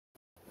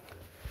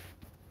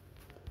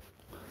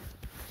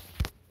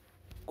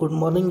Good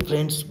morning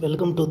friends,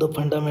 welcome to the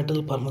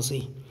Fundamental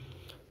Pharmacy.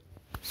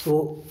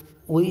 So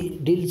we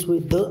deals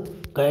with the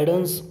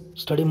guidance,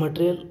 study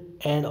material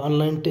and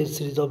online test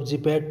series of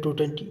GPAT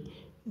 220,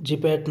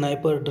 GPAT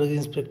Niper Drug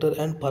Inspector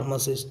and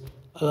Pharmacist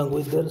along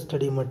with their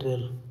study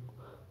material.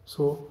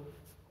 So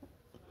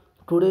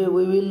today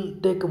we will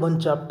take one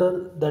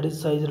chapter, that is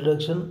size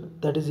reduction,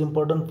 that is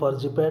important for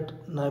GPAT,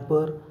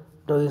 Niper,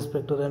 Drug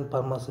Inspector and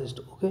Pharmacist.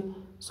 Okay,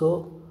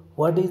 so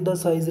what is the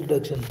size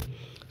reduction?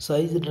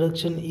 Size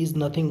reduction is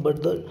nothing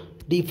but the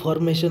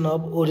deformation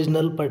of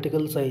original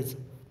particle size.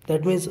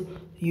 That means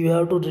you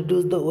have to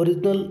reduce the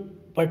original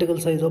particle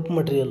size of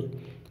material.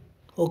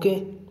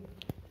 Okay,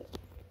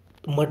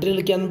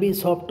 material can be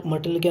soft,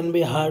 material can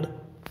be hard.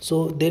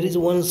 So there is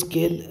one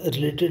scale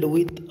related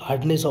with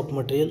hardness of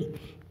material,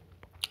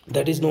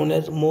 that is known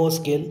as Mohs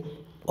scale,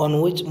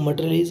 on which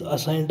material is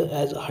assigned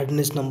as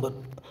hardness number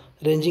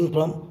ranging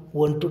from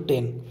 1 to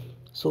 10.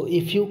 So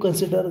if you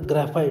consider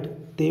graphite,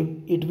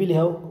 it will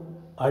have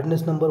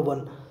hardness number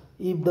 1.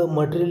 If the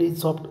material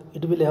is soft,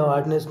 it will have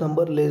hardness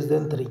number less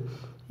than 3.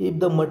 If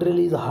the material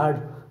is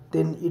hard,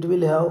 then it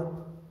will have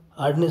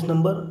hardness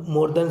number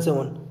more than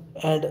 7.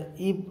 And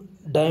if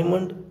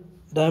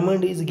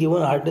diamond is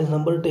given hardness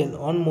number 10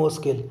 on Mohs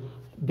scale,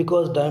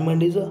 because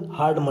diamond is a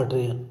hard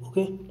material.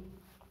 Okay,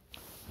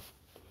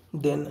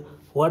 then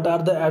what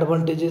are the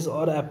advantages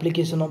or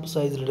application of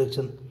size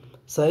reduction?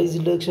 Size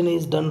reduction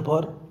is done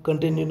for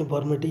content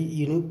uniformity,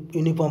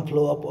 uniform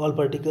flow of all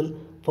particles,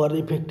 for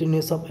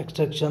effectiveness of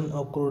extraction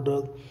of crude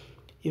drug,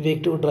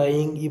 effective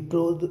drying,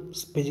 improved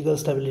physical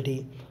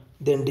stability,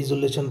 then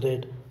dissolution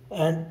rate,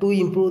 and to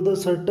improve the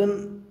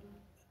certain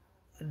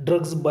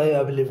drugs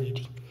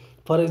bioavailability.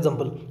 For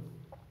example,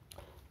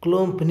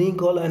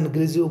 chlorphenicol and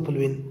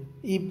griseopulvin.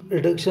 If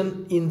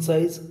reduction in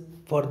size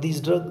for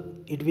this drug,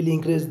 it will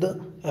increase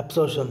the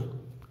absorption.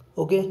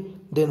 Okay,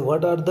 then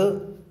what are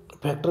the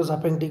factors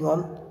affecting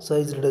on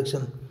size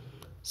reduction?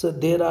 So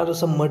there are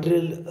some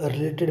material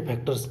related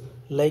factors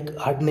like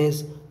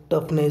hardness,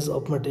 toughness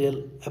of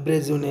material,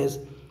 abrasiveness,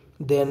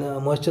 then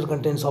moisture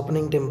content,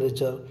 softening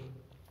temperature,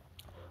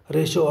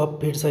 ratio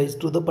of feed size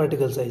to the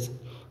particle size.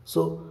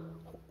 So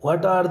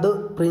what are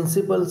the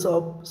principles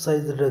of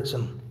size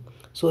reduction?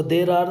 So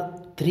there are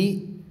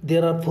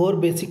four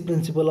basic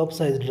principles of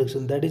size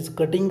reduction, that is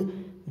cutting,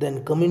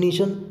 then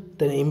comminution,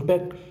 then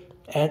impact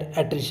and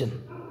attrition.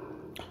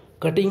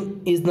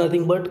 Cutting is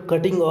nothing but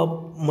cutting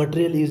of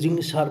material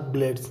using sharp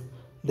blades.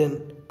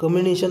 Then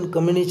comminution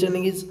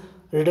is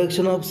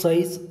reduction of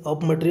size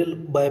of material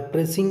by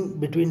pressing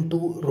between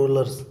two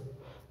rollers.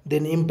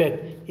 Then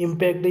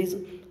impact is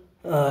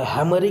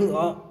hammering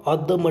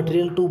on the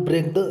material to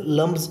break the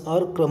lumps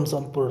or crumbs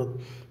of product.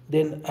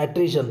 Then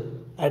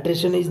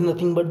attrition is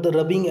nothing but the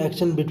rubbing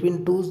action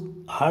between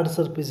two hard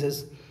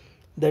surfaces,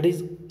 that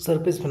is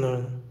surface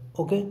phenomenon.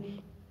 Okay,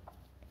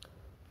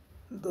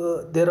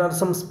 there are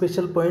some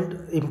special point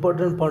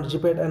important for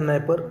GPAT and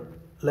Niper,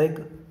 like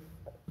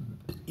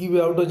you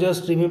have to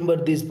just remember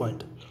this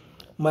point.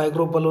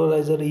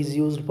 Micropolarizer is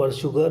used for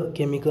sugar,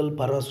 chemical,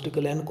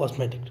 pharmaceutical and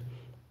cosmetic.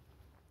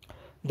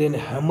 Then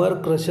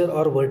hammer, crusher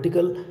or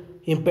vertical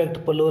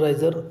impact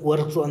polarizer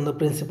works on the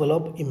principle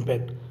of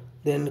impact.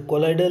 Then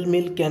colloidal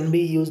mill can be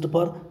used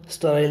for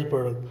sterile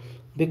product,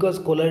 because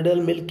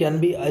colloidal mill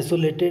can be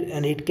isolated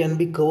and it can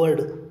be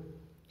covered,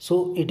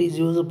 so it is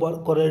used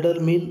for colloidal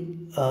mill.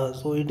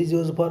 So it is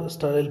used for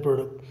sterile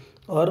product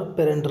or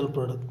parenteral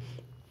product.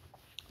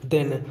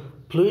 Then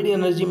fluid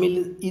energy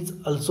mill is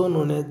also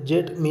known as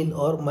jet mill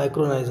or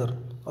micronizer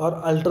or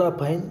ultra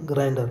fine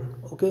grinder.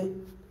 Okay,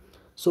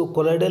 so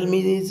colloidal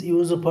mill is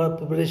used for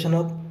preparation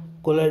of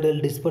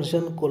colloidal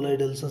dispersion,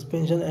 colloidal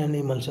suspension and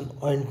emulsion,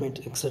 ointment,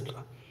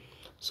 etc.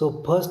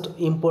 So first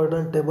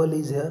important table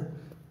is here,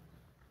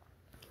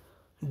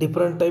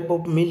 different type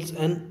of mills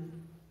and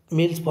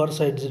mills for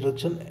size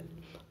reduction.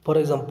 For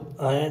example,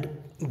 and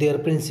their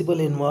principle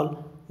involve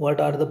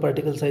what are the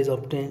particle size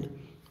obtained,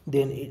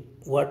 then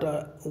what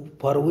are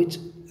for which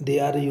they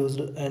are used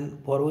and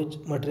for which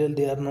material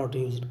they are not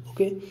used.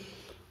 Okay,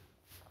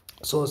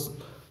 so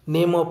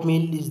name of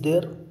mill is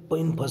there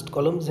in first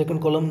column,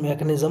 second column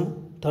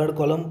mechanism, third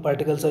column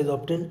particle size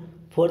obtained,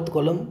 fourth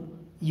column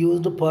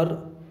used for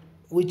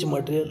which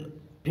material,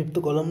 fifth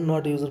column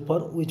not used for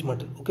which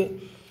material. Okay,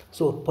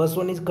 so first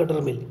one is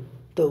cutter mill.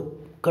 The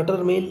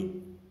cutter mill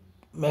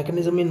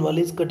mechanism involved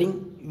is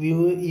cutting.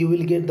 You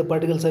will get the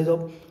particle size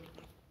of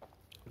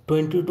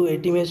 20 to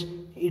 80 mesh.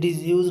 It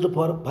is used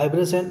for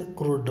fibrous and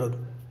crude drug,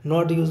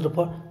 not used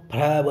for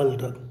friable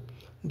drug.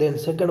 Then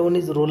second one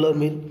is roller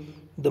mill.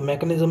 The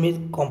mechanism is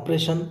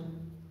compression,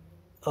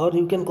 or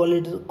you can call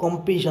it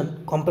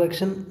compression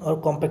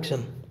or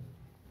compaction.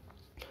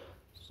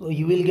 So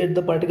you will get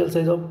the particle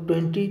size of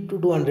 20 to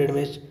 200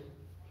 mesh.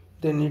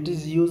 Then it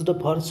is used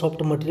for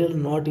soft material,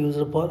 not used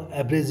for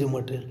abrasive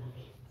material.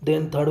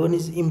 Then third one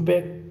is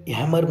impact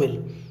hammer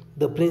mill.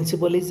 The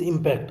principle is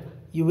impact.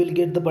 You will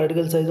get the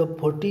particle size of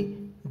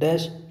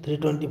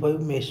 40-325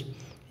 mesh,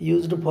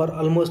 used for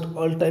almost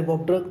all type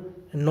of drug,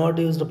 not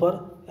used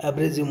for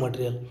abrasive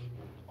material.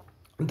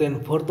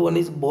 Then fourth one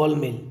is ball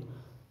mill.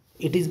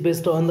 It is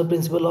based on the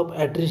principle of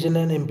attrition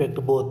and impact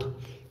both.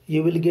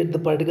 You will get the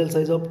particle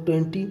size of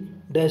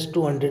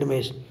 20-200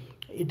 mesh.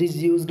 It is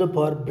used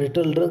for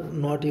brittle drug,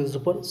 not used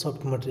for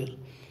soft material.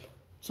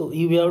 So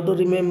you have to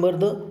remember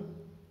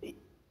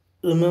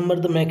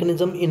the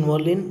mechanism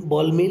involved in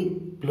ball mill,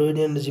 fluid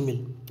energy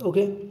mill.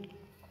 Okay.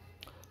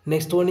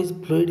 Next one is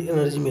fluid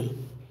energy mill.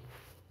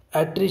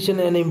 Attrition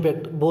and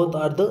impact both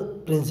are the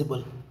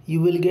principle.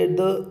 You will get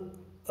the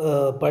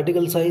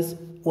particle size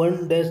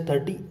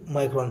 1-30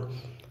 micron.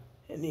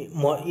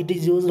 It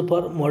is used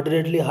for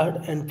moderately hard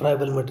and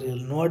friable material,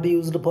 not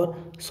used for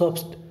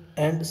soft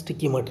and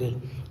sticky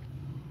material.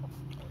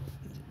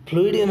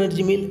 Fluid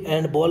energy mill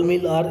and ball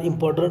mill are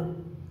important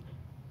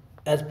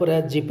as per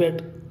as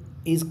GPAT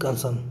is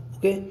concerned.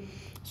 Okay,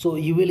 so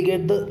you will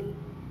get the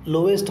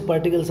lowest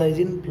particle size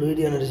in fluid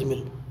energy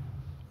mill.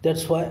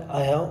 That's why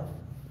I have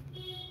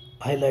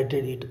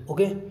highlighted it.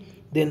 Okay,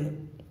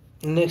 then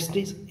next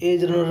is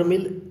edge runner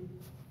mill,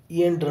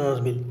 end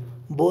runner mill.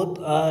 Both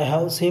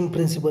have same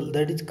principle,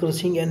 that is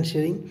crushing and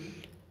shearing.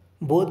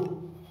 Both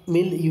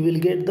mill you will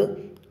get the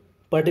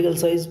particle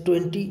size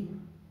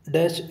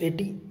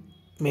 20-80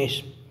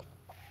 mesh.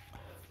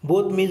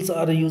 Both mills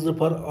are used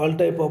for all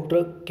type of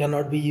drug,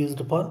 cannot be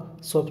used for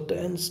soft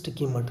and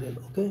sticky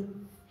material. Okay,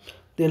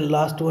 then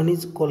last one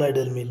is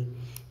colloidal mill.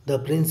 The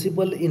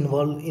principle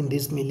involved in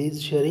this mill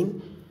is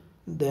shearing.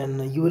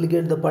 Then you will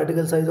get the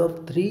particle size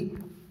of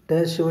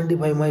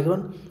 3-75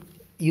 micron,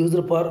 used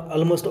for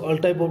almost all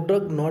type of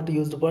drug, not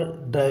used for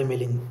dry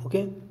milling.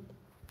 Okay,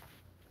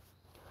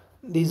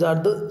 these are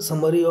the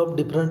summary of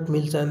different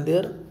mills and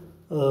their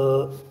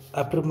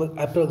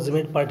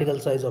approximate particle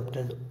size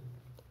obtained.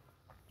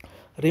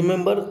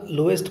 Remember,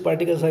 lowest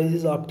particle size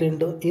is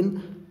obtained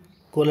in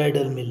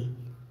colloidal mill.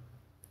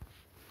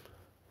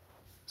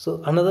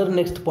 So another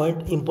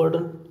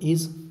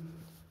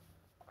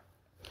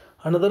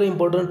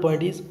important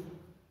point is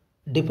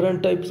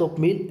different types of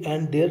mill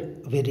and their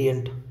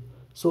variant.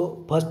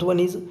 So first one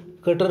is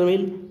cutter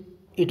mill.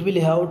 It will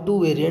have two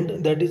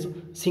variant, that is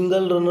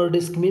single runner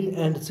disc mill,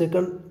 and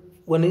second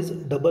one is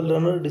double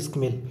runner disc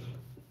mill.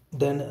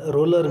 Then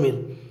roller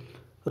mill.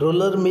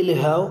 Roller mill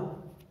have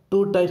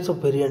two types of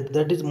variant,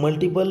 that is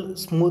multiple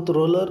smooth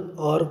roller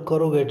or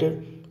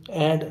corrugated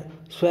and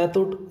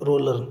swathed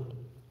roller.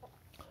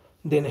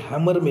 Then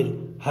hammer mill.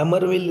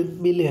 Hammer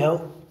mill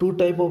have two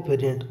type of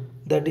variant,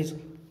 that is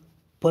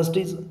first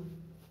is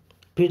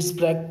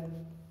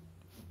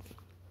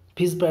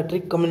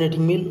Fitzpatrick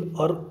comminuting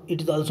mill, or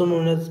it is also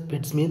known as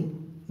Fitz mill.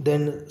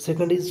 Then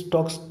second is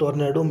Stokes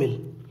tornado mill.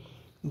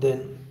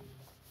 Then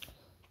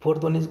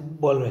fourth one is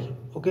ball mill.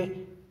 Okay,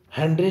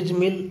 Handridge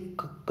mill,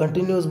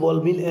 continuous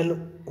ball mill,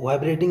 and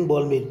vibrating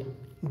ball mill.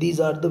 These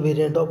are the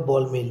variant of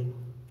ball mill.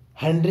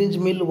 Handridge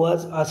mill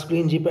was asked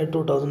in GPAT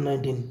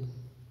 2019.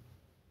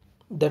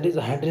 That is,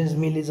 Handridge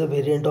mill is a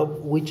variant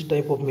of which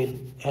type of mill,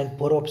 and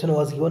for option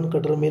was given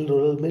cutter mill,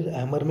 roller mill,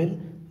 hammer mill,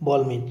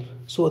 ball mill.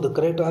 So the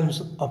correct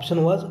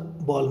option was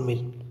ball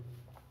mill.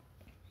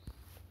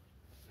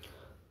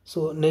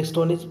 So next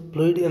one is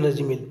fluid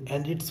energy mill,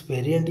 and its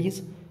variant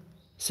is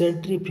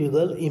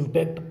centrifugal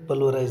impact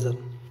pulverizer.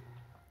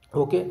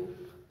 Okay,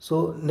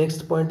 so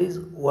next point is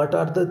what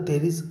are the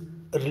theories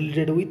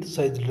related with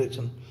size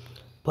reduction.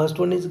 First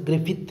one is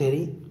Griffith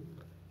theory,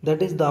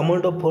 that is the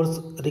amount of force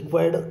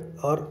required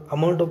or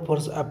amount of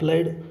force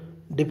applied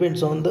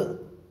depends on the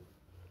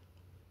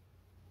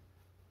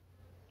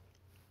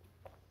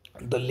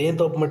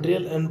length of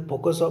material and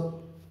focus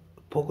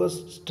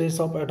stress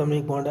of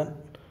atomic bond and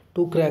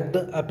to crack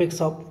the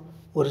apex of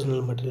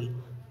original material.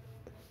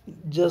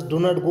 Just do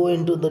not go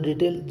into the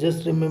detail,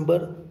 just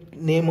remember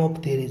name of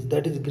theories,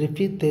 that is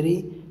Griffith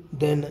theory,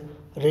 then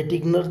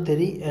Rettigner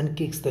theory and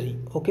Kick's theory.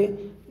 Okay,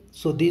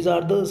 so these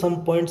are the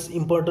some points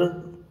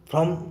important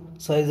from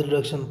size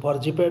reduction for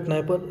Gpat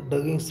Niper,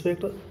 drug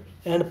inspector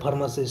and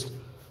pharmacist.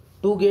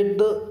 To get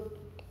the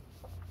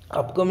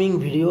upcoming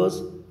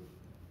videos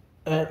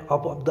and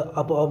of the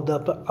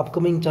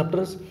upcoming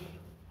chapters,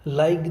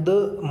 like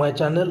my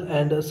channel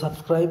and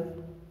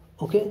subscribe.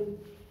 Okay,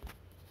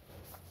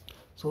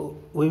 so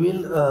we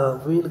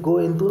will go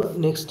into the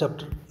next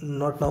chapter,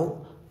 not now,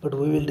 but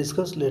we will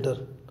discuss later.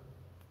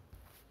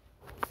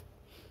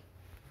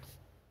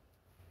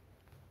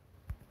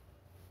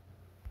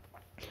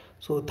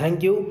 So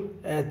thank you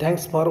and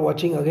thanks for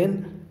watching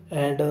again,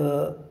 and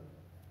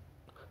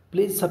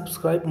please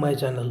subscribe my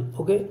channel.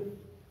 Okay,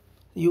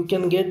 you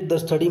can get the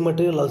study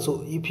material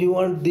also. If you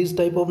want this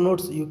type of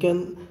notes, you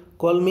can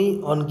call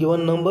me on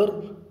given number,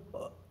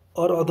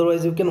 or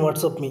otherwise you can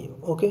WhatsApp me.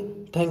 Okay,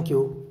 thank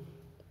you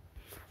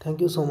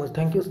so much,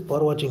 thank you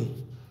for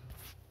watching.